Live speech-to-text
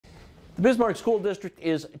The Bismarck School District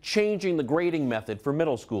is changing the grading method for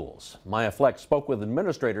middle schools. Maya Fleck spoke with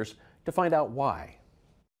administrators to find out why.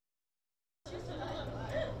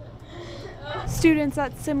 Students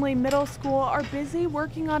at Simley Middle School are busy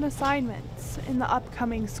working on assignments. In the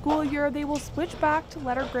upcoming school year, they will switch back to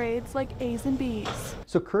letter grades like A's and B's.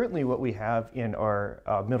 So currently what we have in our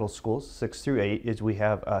middle schools, 6 through 8, is we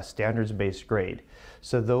have a standards-based grade.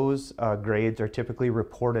 So those grades are typically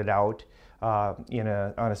reported out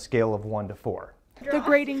on a scale of 1 to 4. The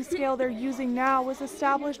grading scale they're using now was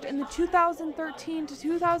established in the 2013 to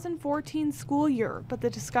 2014 school year, but the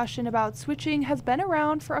discussion about switching has been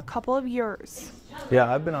around for a couple of years.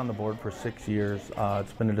 Yeah, I've been on the board for 6 years.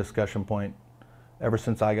 It's been a discussion point ever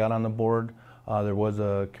since I got on the board. There was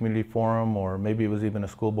a community forum, or maybe it was even a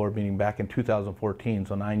school board meeting back in 2014,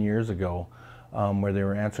 so 9 years ago, where they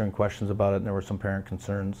were answering questions about it and there were some parent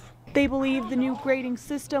concerns. They believe the new grading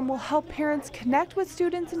system will help parents connect with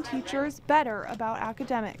students and teachers better about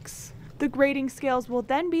academics. The grading scales will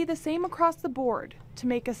then be the same across the board. To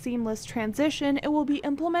make a seamless transition, it will be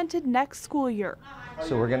implemented next school year.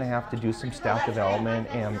 So we're going to have to do some staff development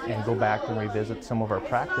and go back and revisit some of our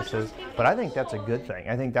practices, but I think that's a good thing.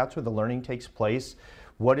 I think that's where the learning takes place.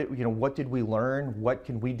 What did we learn? What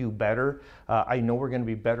can we do better? I know we're going to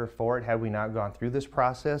be better for it had we not gone through this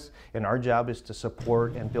process, and our job is to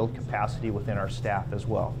support and build capacity within our staff as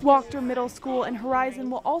well. Wachter Middle School and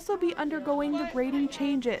Horizon will also be undergoing the grading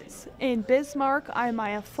changes. In Bismarck, I'm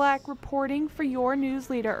Maya Fleck reporting for your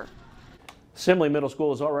news leader. Simley Middle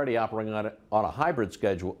School is already operating on a hybrid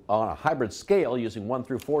scale using 1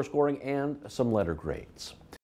 through 4 scoring and some letter grades.